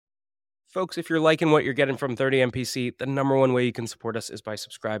Folks, if you're liking what you're getting from 30MPC, the number one way you can support us is by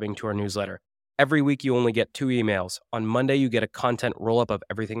subscribing to our newsletter. Every week, you only get 2 emails. On Monday, you get a content roll-up of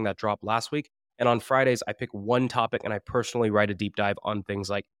everything that dropped last week. And on Fridays, I pick one topic and I personally write a deep dive on things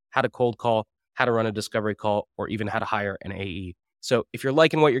like how to cold call, how to run a discovery call, or even how to hire an AE. So if you're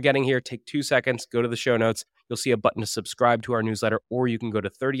liking what you're getting here, take 2 seconds, go to the show notes. You'll see a button to subscribe to our newsletter, or you can go to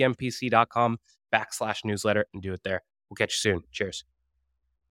 30mpc.com/newsletter and do it there. We'll catch you soon. Cheers.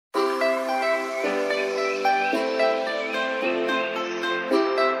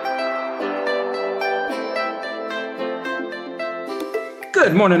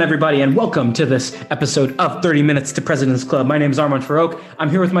 Good morning, everybody, and welcome to this episode of 30 Minutes to President's Club. My name is Armand Farouk.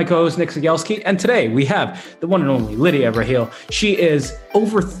 I'm here with my co-host, Nick Cegelski, and today we have the one and only Lydia Rahil. She is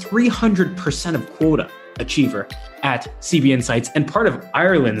over 300% of quota achiever at CB Insights and part of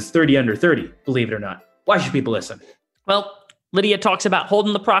Ireland's 30 Under 30, believe it or not. Why should people listen? Well, Lydia talks about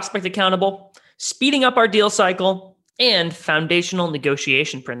holding the prospect accountable, speeding up our deal cycle, and foundational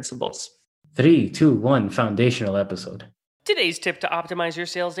negotiation principles. 3, 2, 1, foundational episode. Today's tip to optimize your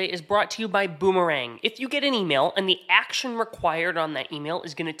sales day is brought to you by Boomerang. If you get an email and the action required on that email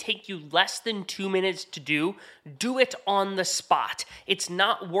is going to take you less than 2 minutes to do it on the spot. It's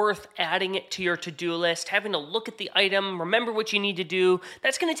not worth adding it to your to-do list, having to look at the item, remember what you need to do.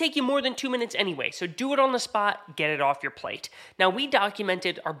 That's going to take you more than 2 minutes anyway, so do it on the spot, get it off your plate. Now, we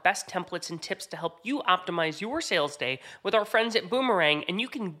documented our best templates and tips to help you optimize your sales day with our friends at Boomerang, and you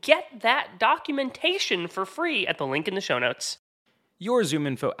can get that documentation for free at the link in the show notes. Your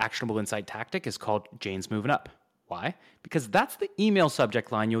ZoomInfo actionable insight tactic is called Jane's moving up. Why? Because that's the email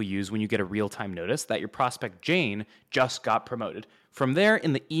subject line you'll use when you get a real-time notice that your prospect Jane just got promoted. From there,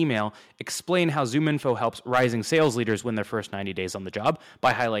 in the email, explain how ZoomInfo helps rising sales leaders win their first 90 days on the job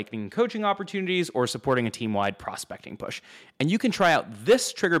by highlighting coaching opportunities or supporting a team-wide prospecting push. And you can try out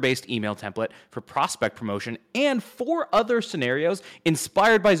this trigger-based email template for prospect promotion and 4 other scenarios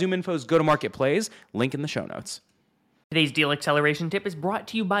inspired by ZoomInfo's go-to-market plays, link in the show notes. Today's deal acceleration tip is brought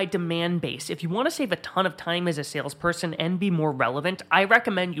to you by Demandbase. If you want to save a ton of time as a salesperson and be more relevant, I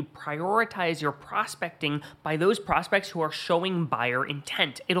recommend you prioritize your prospecting by those prospects who are showing buyer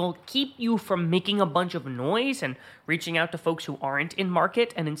intent. It'll keep you from making a bunch of noise and reaching out to folks who aren't in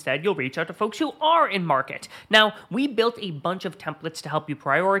market, and instead you'll reach out to folks who are in market. Now, we built a bunch of templates to help you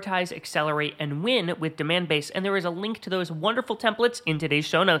prioritize, accelerate, and win with Demandbase, and there is a link to those wonderful templates in today's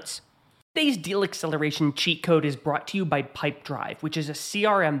show notes. Today's deal acceleration cheat code is brought to you by Pipedrive, which is a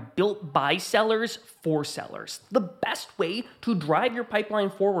CRM built by sellers for sellers. The best way to drive your pipeline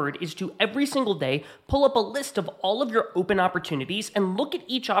forward is to every single day pull up a list of all of your open opportunities and look at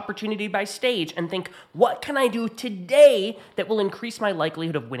each opportunity by stage and think, what can I do today that will increase my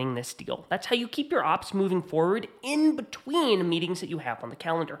likelihood of winning this deal? That's how you keep your ops moving forward in between meetings that you have on the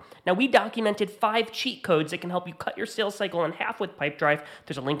calendar. Now, we documented 5 cheat codes that can help you cut your sales cycle in half with Pipedrive.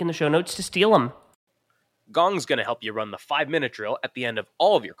 There's a link in the show notes to steal them. Gong's going to help you run the 5-minute drill at the end of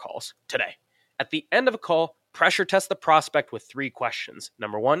all of your calls today. At the end of a call, pressure test the prospect with 3 questions.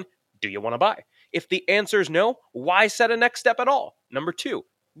 Number 1, do you want to buy? If the answer is no, why set a next step at all? Number 2,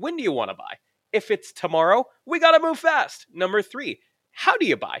 when do you want to buy? If it's tomorrow, we got to move fast. Number 3, how do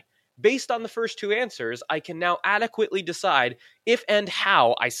you buy? Based on the first 2 answers, I can now adequately decide if and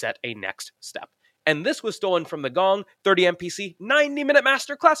how I set a next step. And this was stolen from the Gong 30MPC 90-minute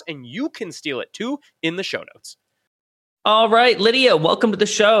masterclass, and you can steal it too in the show notes. All right, Lydia, welcome to the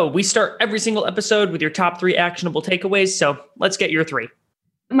show. We start every single episode with your top 3 actionable takeaways, so let's get your 3.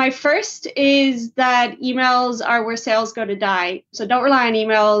 My first is that emails are where sales go to die. So don't rely on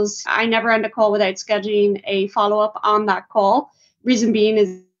emails. I never end a call without scheduling a follow-up on that call. Reason being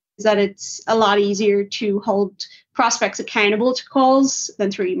is that it's a lot easier to hold prospects accountable to calls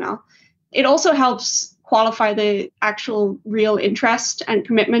than through email. It also helps qualify the actual real interest and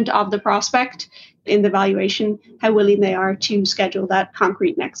commitment of the prospect in the valuation, how willing they are to schedule that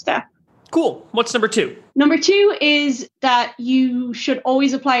concrete next step. Cool. What's number 2? Number 2 is that you should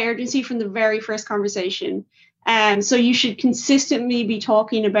always apply urgency from the very first conversation. So you should consistently be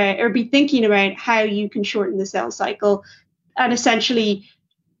talking about or be thinking about how you can shorten the sales cycle and essentially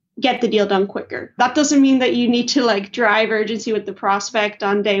get the deal done quicker. That doesn't mean that you need to drive urgency with the prospect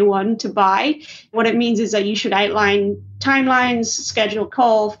on day 1 to buy. What it means is that you should outline timelines, schedule a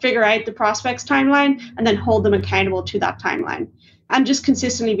call, figure out the prospect's timeline, and then hold them accountable to that timeline. And just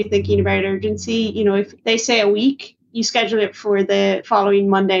consistently be thinking about urgency. You know, if they say a week, you schedule it for the following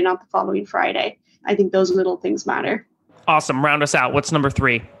Monday, not the following Friday. I think those little things matter. Awesome. Round us out. What's number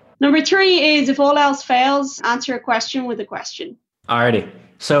 3? Number 3 is if all else fails, answer a question with a question. Alrighty.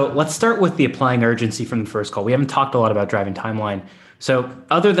 So let's start with the applying urgency from the first call. We haven't talked a lot about driving timeline So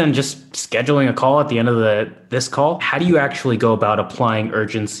other than just scheduling a call at the end of this call, how do you actually go about applying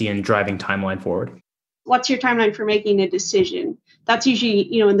urgency and driving timeline forward? What's your timeline for making a decision? That's usually,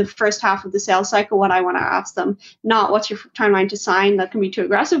 in the first half of the sales cycle, what I want to ask them. Not what's your timeline to sign, that can be too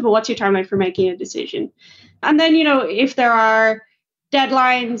aggressive, but what's your timeline for making a decision? And then, if there are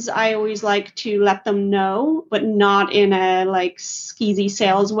deadlines, I always like to let them know, but not in a skeezy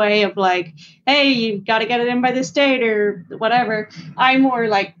sales way of hey, you've got to get it in by this date or whatever. I more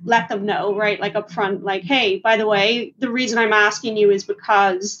let them know, right? Up front, hey, by the way, the reason I'm asking you is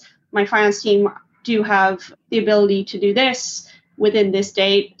because my finance team do have the ability to do this within this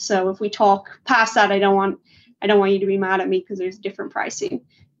date. So if we talk past that, I don't want you to be mad at me because there's different pricing.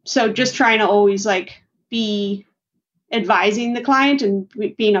 So just trying to always be advising the client and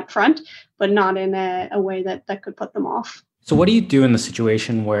being upfront, but not in a way that could put them off. So what do you do in the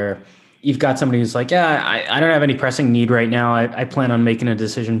situation where you've got somebody who's I don't have any pressing need right now. I plan on making a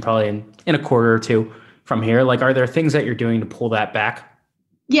decision probably in a quarter or two from here. Are there things that you're doing to pull that back?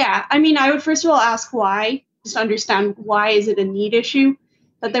 Yeah, I would first of all ask why, just understand why is it a need issue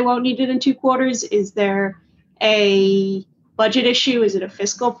that they won't need it in 2 quarters? Is there a budget issue? Is it a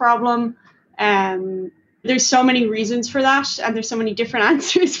fiscal problem? There's so many reasons for that, and there's so many different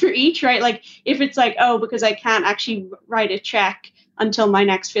answers for each, right? If it's because I can't actually write a check until my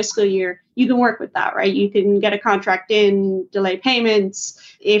next fiscal year, you can work with that, right? You can get a contract in, delay payments.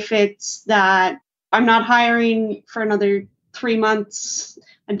 If it's that I'm not hiring for another 3 months,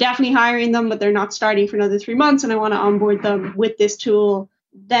 I'm definitely hiring them, but they're not starting for another 3 months, and I want to onboard them with this tool,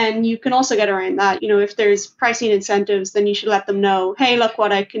 then you can also get around that. If there's pricing incentives, then you should let them know, hey, look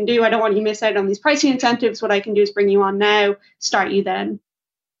what I can do. I don't want you to miss out on these pricing incentives. What I can do is bring you on now, start you then.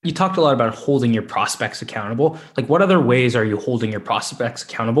 You talked a lot about holding your prospects accountable. What other ways are you holding your prospects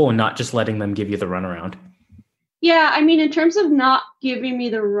accountable and not just letting them give you the runaround? Yeah, in terms of not giving me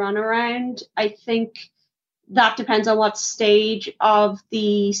the runaround, I think that depends on what stage of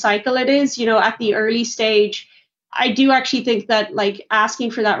the cycle it is. At the early stage, I do actually think that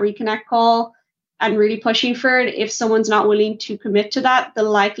asking for that reconnect call and really pushing for it, if someone's not willing to commit to that, the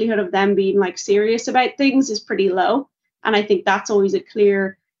likelihood of them being serious about things is pretty low. And I think that's always a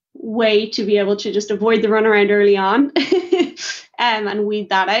clear way to be able to just avoid the runaround early on and weed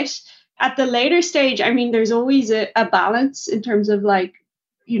that out. At the later stage, there's always a balance in terms of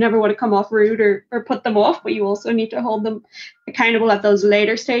you never want to come off rude or put them off, but you also need to hold them accountable at those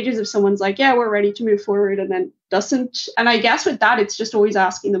later stages if someone's yeah, we're ready to move forward and then doesn't. And I guess with that, it's just always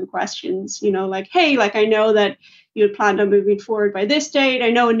asking them questions, hey, I know that you had planned on moving forward by this date. I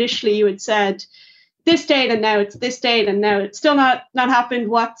know initially you had said this date and now it's this date and now it's still not happened.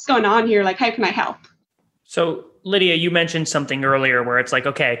 What's going on here? How can I help? So Lydia, you mentioned something earlier where it's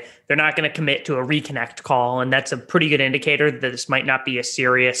okay, they're not going to commit to a reconnect call. And that's a pretty good indicator that this might not be a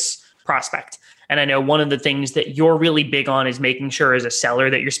serious prospect. And I know one of the things that you're really big on is making sure as a seller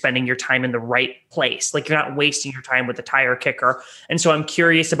that you're spending your time in the right place. You're not wasting your time with the tire kicker. And so I'm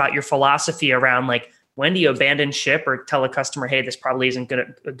curious about your philosophy around when do you abandon ship or tell a customer, hey, this probably isn't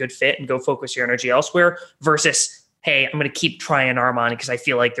a good fit and go focus your energy elsewhere versus, hey, I'm going to keep trying Armon because I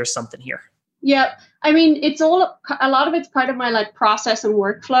feel like there's something here. Yeah. It's a lot of it's part of my process and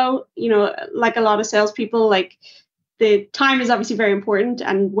workflow, a lot of salespeople, the time is obviously very important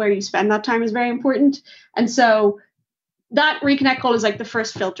and where you spend that time is very important. And so that reconnect call is the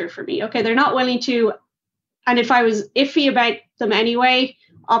first filter for me. Okay. They're not willing to, and if I was iffy about them anyway,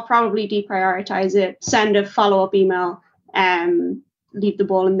 I'll probably deprioritize it, send a follow-up email, and leave the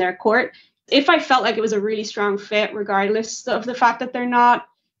ball in their court. If I felt like it was a really strong fit, regardless of the fact that they're not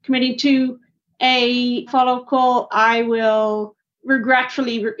committing to a follow-up call, I will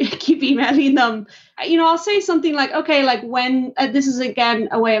regretfully keep emailing them. I'll say something okay, when this is again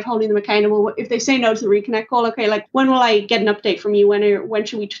a way of holding them accountable. If they say no to the reconnect call, okay, when will I get an update from you? When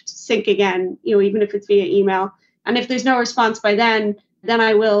should we sync again? even if it's via email. And if there's no response by then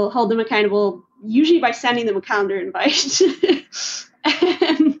I will hold them accountable, usually by sending them a calendar invite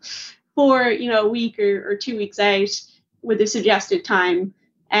for a week or 2 weeks out with a suggested time.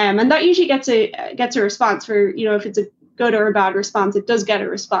 And that usually gets a response for, if it's a good or a bad response, it does get a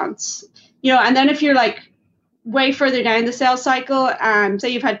response. And then if you're way further down the sales cycle and say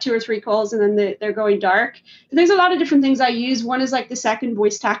you've had 2 or 3 calls and then they're going dark, there's a lot of different things I use. One is the second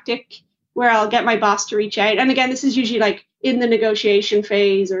voice tactic where I'll get my boss to reach out. And again, this is usually in the negotiation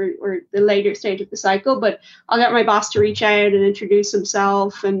phase or the later stage of the cycle, but I'll get my boss to reach out and introduce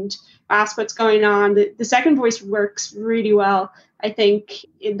himself and ask what's going on. The second voice works really well. I think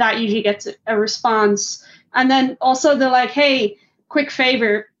that usually gets a response. And then also the hey, quick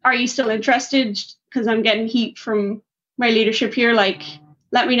favor, are you still interested? Because I'm getting heat from my leadership here, like,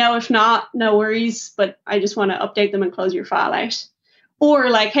 let me know. If not, no worries, but I just want to update them and close your file out. Or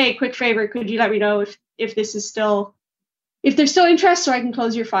like, hey, quick favor, could you let me know if this is still, if there's still interest, so I can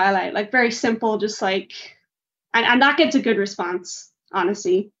close your file out. Like, very simple, just like, and that gets a good response,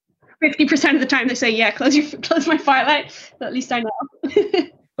 honestly. 50% of the time they say, yeah, close my file out, but at least I know.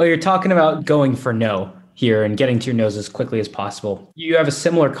 Well, you're talking about going for no here and getting to your nose as quickly as possible. You have a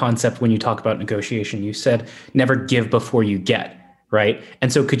similar concept when you talk about negotiation. You said never give before you get, right?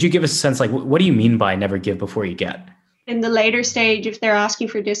 And so could you give us a sense, like, what do you mean by never give before you get? In the later stage, if they're asking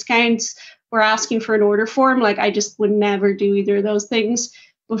for discounts or asking for an order form, like, I just would never do either of those things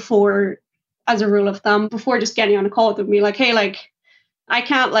before, as a rule of thumb, before just getting on a call with them, be like, hey, like, I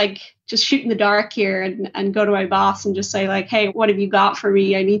can't like just shoot in the dark here and go to my boss and just say like, hey, what have you got for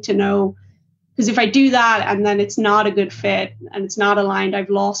me? I need to know. Because if I do that and then it's not a good fit and it's not aligned, I've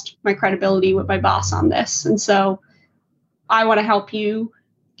lost my credibility with my boss on this. And so I want to help you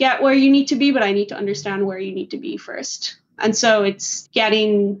get where you need to be, but I need to understand where you need to be first. And so it's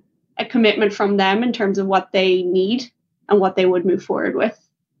getting a commitment from them in terms of what they need and what they would move forward with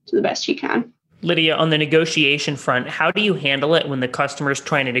to the best you can. Lydia, on the negotiation front, how do you handle it when the customer's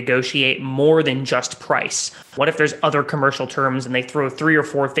trying to negotiate more than just price? What if there's other commercial terms and they throw 3 or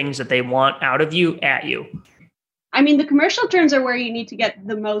 4 things that they want out of you at you? I mean, the commercial terms are where you need to get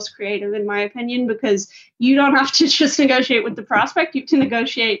the most creative, in my opinion, because you don't have to just negotiate with the prospect. You have to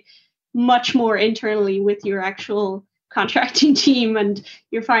negotiate much more internally with your actual contracting team and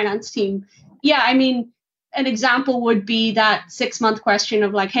your finance team. Yeah, I mean, an example would be that 6-month question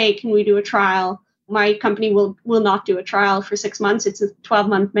of like, hey, can we do a trial? My company will not do a trial for 6 months. It's a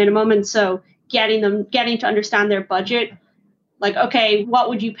 12-month minimum. And so getting to understand their budget, like, okay, what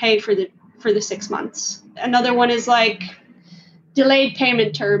would you pay for the 6 months? Another one is like delayed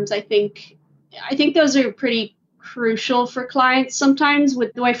payment terms. I think those are pretty crucial for clients sometimes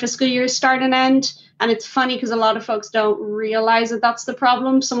with the way fiscal years start and end. And it's funny because a lot of folks don't realize that that's the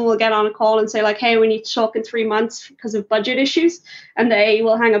problem. Someone will get on a call and say like, hey, we need to talk in 3 months because of budget issues. And they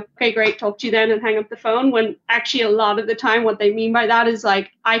will hang up, okay, great, talk to you then, and hang up the phone, when actually a lot of the time what they mean by that is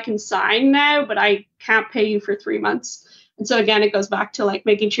like, I can sign now, but I can't pay you for 3 months. And so again, it goes back to like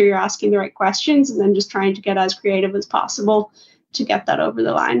making sure you're asking the right questions and then just trying to get as creative as possible to get that over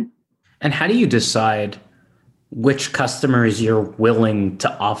the line. And how do you decide which customers you're willing to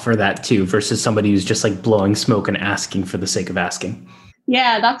offer that to versus somebody who's just like blowing smoke and asking for the sake of asking?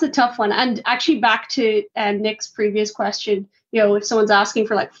 Yeah, that's a tough one. And actually back to Nick's previous question, if someone's asking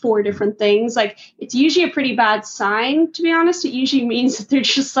for like 4 different things, like it's usually a pretty bad sign, to be honest. It usually means that they're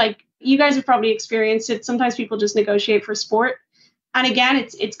just like, you guys have probably experienced it. Sometimes people just negotiate for sport. And again,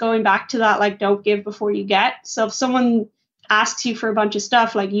 it's going back to that, like, don't give before you get. So if someone asks you for a bunch of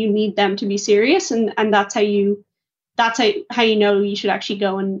stuff, like, you need them to be serious, and that's how you know you should actually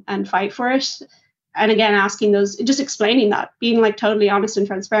go and fight for it. And again, asking those, just explaining that, being like totally honest and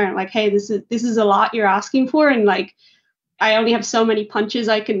transparent, like, hey, this is a lot you're asking for, and like, I only have so many punches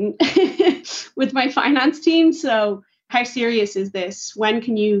I can with my finance team. So how serious is this? When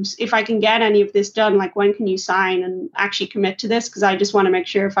can you, if I can get any of this done, like, when can you sign and actually commit to this? Because I just want to make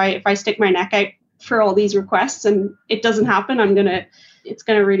sure if I stick my neck out for all these requests and it doesn't happen, I'm going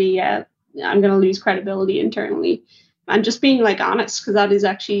to lose credibility internally. And just being like honest, because that is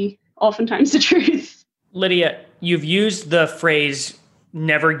actually oftentimes the truth. Lydia, you've used the phrase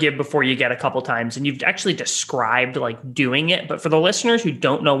never give before you get a couple times, and you've actually described like doing it. But for the listeners who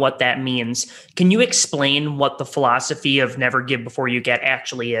don't know what that means, can you explain what the philosophy of never give before you get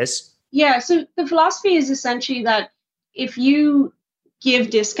actually is? Yeah, so the philosophy is essentially that if you give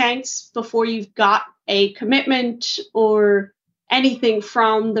discounts before you've got a commitment or anything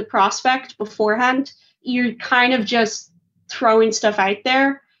from the prospect beforehand, you're kind of just throwing stuff out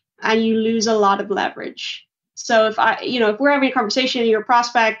there and you lose a lot of leverage. So if we're having a conversation and you're a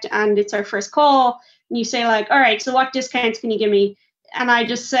prospect and it's our first call and you say like, all right, so what discounts can you give me? And I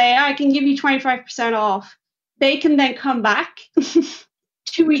just say, I can give you 25% off. They can then come back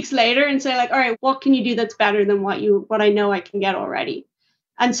 2 weeks later and say like, all right, what can you do that's better than what I know I can get already?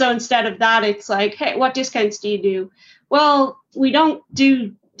 And so instead of that, it's like, hey, what discounts do you do? Well, we don't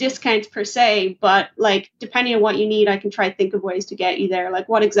do discounts per se, but like, depending on what you need, I can try to think of ways to get you there. Like,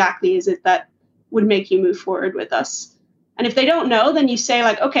 what exactly is it that would make you move forward with us? And if they don't know, then you say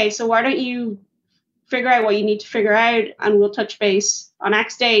like, okay, so why don't you figure out what you need to figure out, and we'll touch base on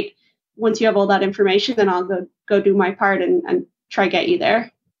X date. Once you have all that information, then I'll go do my part and try to get you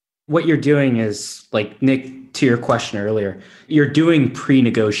there. What you're doing is, like, Nick, to your question earlier, you're doing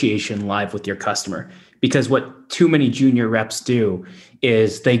pre-negotiation live with your customer, because what too many junior reps do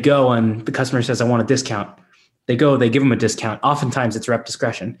is they go and the customer says, I want a discount. They go, they give them a discount. Oftentimes it's rep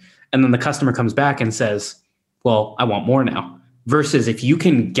discretion. And then the customer comes back and says, well, I want more now. Versus if you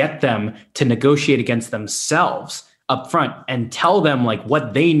can get them to negotiate against themselves up front and tell them like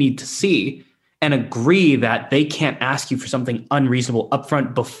what they need to see and agree that they can't ask you for something unreasonable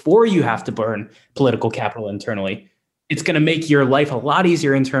upfront before you have to burn political capital internally. It's going to make your life a lot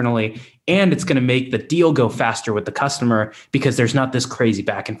easier internally, and it's going to make the deal go faster with the customer because there's not this crazy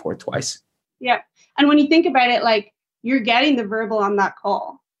back and forth twice. Yeah. And when you think about it, like you're getting the verbal on that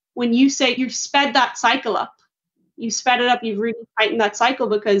call. When you say you've sped that cycle up, you've sped it up, you've really tightened that cycle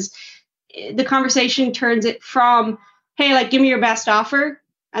because the conversation turns it from, hey, like, give me your best offer.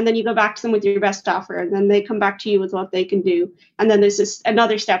 And then you go back to them with your best offer. And then they come back to you with what they can do. And then there's this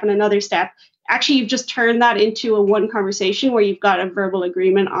another step and another step. Actually, you've just turned that into a one conversation where you've got a verbal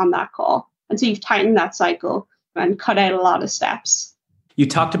agreement on that call. And so you've tightened that cycle and cut out a lot of steps. You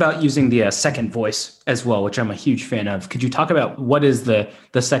talked about using the second voice as well, which I'm a huge fan of. Could you talk about what is the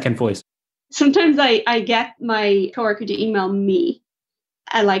second voice? Sometimes I get my coworker to email me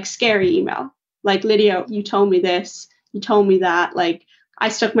a like scary email. Like, Lydia, you told me this, you told me that. Like, I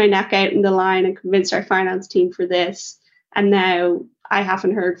stuck my neck out in the line and convinced our finance team for this. And now I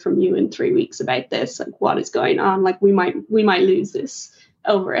haven't heard from you in 3 weeks about this. Like, what is going on? Like, we might lose this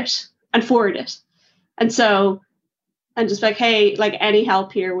over it and forward it. And so I'm just like, hey, like, any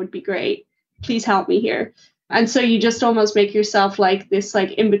help here would be great. Please help me here. And so you just almost make yourself like this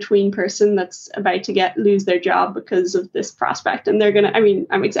like in-between person that's about to lose their job because of this prospect. And they're I mean,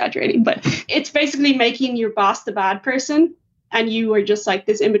 I'm exaggerating, but it's basically making your boss the bad person. And you are just like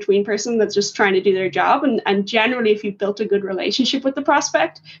this in-between person that's just trying to do their job. And generally, if you've built a good relationship with the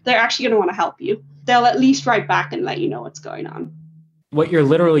prospect, they're actually going to want to help you. They'll at least write back and let you know what's going on. What you're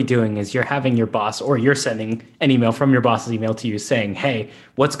literally doing is you're having your boss, or you're sending an email from your boss's email to you saying, hey,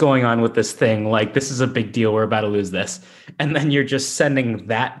 what's going on with this thing? Like, this is a big deal. We're about to lose this. And then you're just sending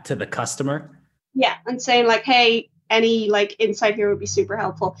that to the customer. Yeah. And saying like, hey, any like insight here would be super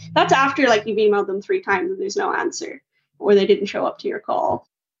helpful. That's after like you've emailed them 3 times and there's no answer, or they didn't show up to your call.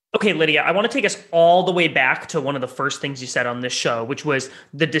 Okay, Lydia, I want to take us all the way back to one of the first things you said on this show, which was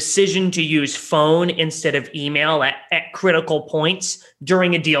the decision to use phone instead of email at critical points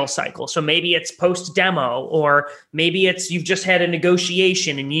during a deal cycle. So maybe it's post-demo, or maybe it's you've just had a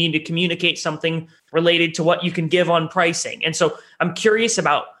negotiation and you need to communicate something related to what you can give on pricing. And so I'm curious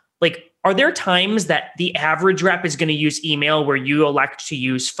about, like, are there times that the average rep is going to use email where you elect to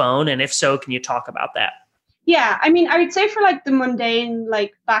use phone? And if so, can you talk about that? Yeah, I mean, I would say for like the mundane,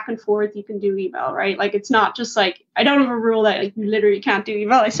 like back and forth, you can do email, right? Like, it's not just like, I don't have a rule that like you literally can't do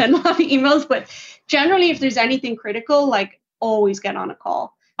email. I send a lot of emails, but generally if there's anything critical, like always get on a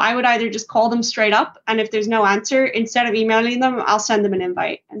call. I would either just call them straight up. And if there's no answer, instead of emailing them, I'll send them an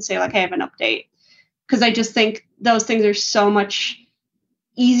invite and say like, hey, I have an update. Because I just think those things are so much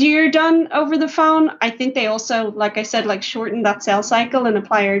easier done over the phone. I think they also, like I said, like shorten that sales cycle and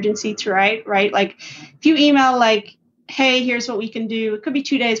apply urgency throughout, right? Like if you email like, hey, here's what we can do, it could be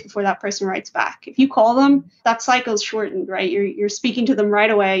 2 days before that person writes back. If you call them, that cycle's shortened, right? You're speaking to them right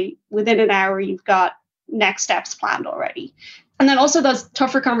away. Within an hour, you've got next steps planned already. And then also those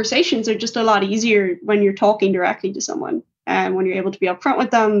tougher conversations are just a lot easier when you're talking directly to someone. And when you're able to be upfront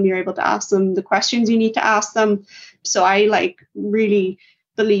with them, you're able to ask them the questions you need to ask them. So I like really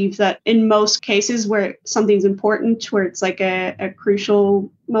believe that in most cases where something's important, where it's like a crucial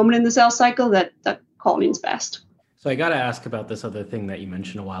moment in the sales cycle, that calling's best. So I got to ask about this other thing that you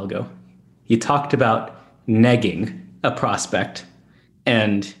mentioned a while ago. You talked about negging a prospect,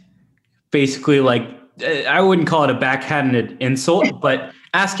 and basically like, I wouldn't call it a backhanded insult, but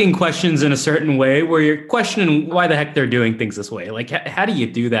asking questions in a certain way where you're questioning why the heck they're doing things this way. Like, how do you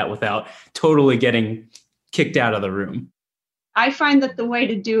do that without totally getting kicked out of the room? I find that the way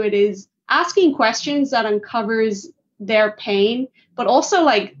to do it is asking questions that uncovers their pain, but also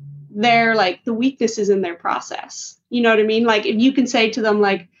like their like the weaknesses in their process. You know what I mean? Like if you can say to them,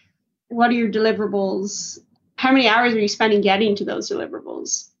 like, what are your deliverables? How many hours are you spending getting to those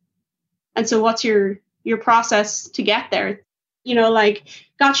deliverables? And so what's your process to get there? You know, like,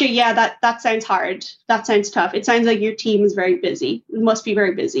 gotcha, yeah, that sounds hard. That sounds tough. It sounds like your team is very busy. It must be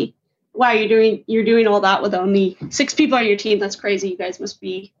very busy. Wow, you're doing all that with only 6 people on your team. That's crazy. You guys must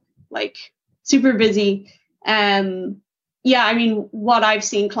be like super busy. Yeah, I mean, what I've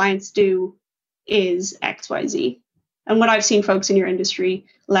seen clients do is XYZ. And what I've seen folks in your industry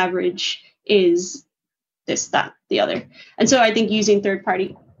leverage is this, that, the other. And so I think using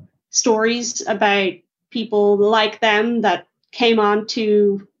third-party stories about people like them that came on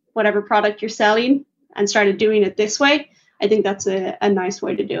to whatever product you're selling and started doing it this way, I think that's a nice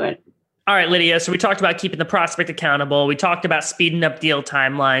way to do it. All right, Lydia. So we talked about keeping the prospect accountable. We talked about speeding up deal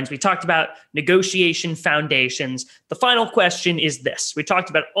timelines. We talked about negotiation foundations. The final question is this. We talked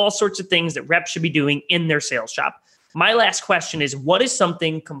about all sorts of things that reps should be doing in their sales shop. My last question is, what is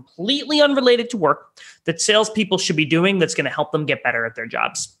something completely unrelated to work that salespeople should be doing that's going to help them get better at their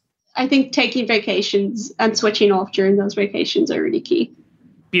jobs? I think taking vacations and switching off during those vacations are really key.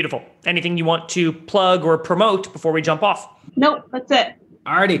 Beautiful. Anything you want to plug or promote before we jump off? Nope, that's it.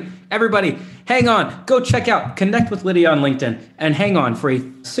 Alrighty, everybody, hang on. Go check out, connect with Lydia on LinkedIn, and hang on for a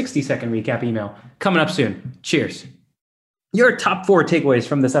 60-second recap email coming up soon. Cheers. Your top 4 takeaways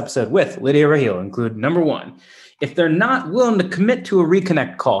from this episode with Lydia Rahil include: number 1, if they're not willing to commit to a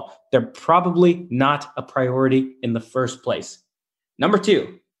reconnect call, they're probably not a priority in the first place. Number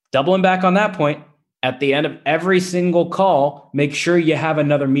 2, doubling back on that point, at the end of every single call, make sure you have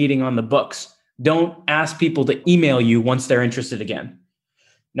another meeting on the books. Don't ask people to email you once they're interested again.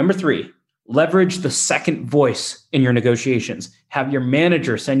 Number 3, leverage the second voice in your negotiations. Have your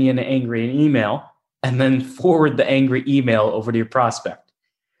manager send you an angry email and then forward the angry email over to your prospect.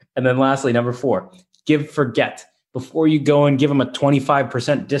 And then lastly, number 4, give forget. Before you go and give them a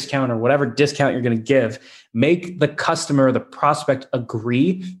 25% discount or whatever discount you're going to give, make the customer or the prospect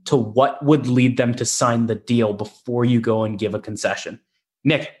agree to what would lead them to sign the deal before you go and give a concession.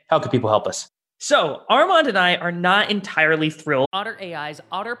 Nick, how can people help us? So Armand and I are not entirely thrilled. Otter AI's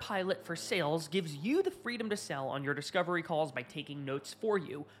Autopilot for Sales gives you the freedom to sell on your discovery calls by taking notes for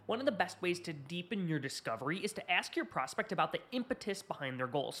you. One of the best ways to deepen your discovery is to ask your prospect about the impetus behind their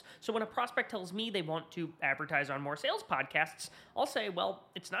goals. So when a prospect tells me they want to advertise on more sales podcasts, I'll say, well,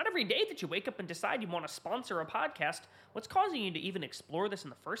 it's not every day that you wake up and decide you want to sponsor a podcast. What's causing you to even explore this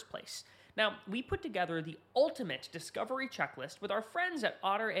in the first place? Now, we put together the ultimate discovery checklist with our friends at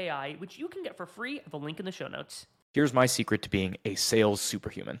Otter AI, which you can get for free at the link in the show notes. Here's my secret to being a sales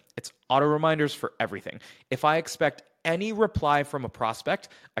superhuman. It's auto reminders for everything. If I expect any reply from a prospect,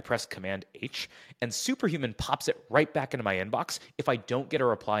 I press Command H, and Superhuman pops it right back into my inbox if I don't get a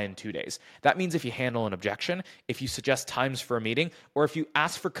reply in 2 days. That means if you handle an objection, if you suggest times for a meeting, or if you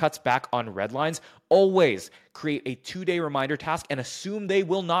ask for cuts back on red lines, always create a 2-day reminder task and assume they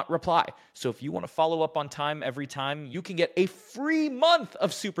will not reply. So if you want to follow up on time every time, you can get a free month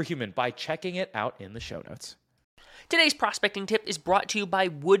of Superhuman by checking it out in the show notes. Today's prospecting tip is brought to you by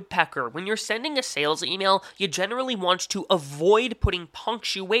Woodpecker. When you're sending a sales email, you generally want to avoid putting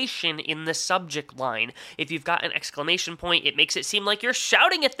punctuation in the subject line. If you've got an exclamation point, it makes it seem like you're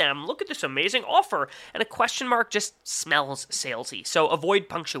shouting at them, look at this amazing offer, and a question mark just smells salesy, so avoid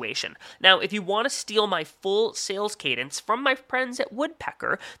punctuation. Now, if you want to steal my full sales cadence from my friends at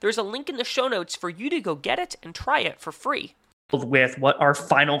Woodpecker, there's a link in the show notes for you to go get it and try it for free. With what our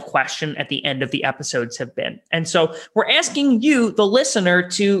final question at the end of the episodes have been. And so we're asking you, the listener,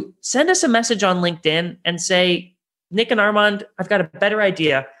 to send us a message on LinkedIn and say, Nick and Armand, I've got a better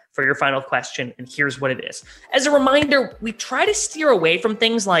idea for your final question, and here's what it is. As a reminder, we try to steer away from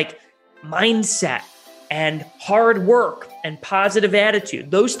things like mindset and hard work and positive attitude.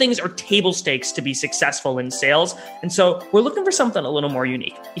 Those things are table stakes to be successful in sales. And so we're looking for something a little more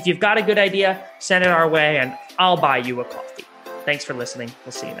unique. If you've got a good idea, send it our way and I'll buy you a coffee. Thanks for listening.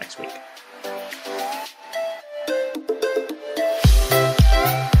 We'll see you next week.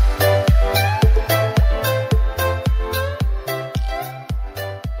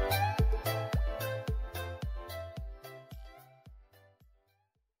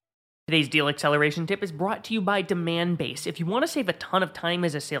 Today's deal acceleration tip is brought to you by Demandbase. If you want to save a ton of time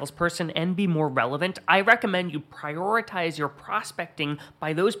as a salesperson and be more relevant, I recommend you prioritize your prospecting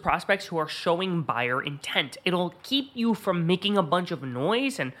by those prospects who are showing buyer intent. It'll keep you from making a bunch of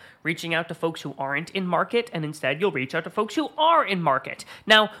noise and reaching out to folks who aren't in market, and instead you'll reach out to folks who are in market.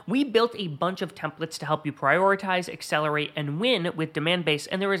 Now, we built a bunch of templates to help you prioritize, accelerate, and win with Demandbase,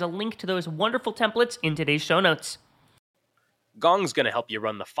 and there is a link to those wonderful templates in today's show notes. Gong's going to help you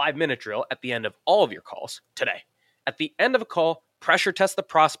run the 5-minute drill at the end of all of your calls today. At the end of a call, pressure test the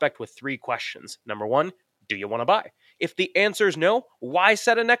prospect with 3 questions. Number 1, do you want to buy? If the answer is no, why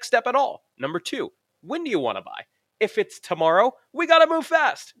set a next step at all? Number 2, when do you want to buy? If it's tomorrow, we got to move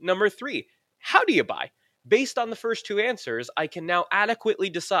fast. Number 3, how do you buy? Based on the first 2 answers, I can now adequately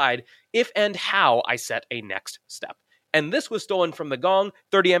decide if and how I set a next step. And this was stolen from the Gong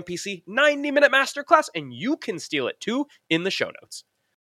 30 MPC 90-minute masterclass, and you can steal it too in the show notes.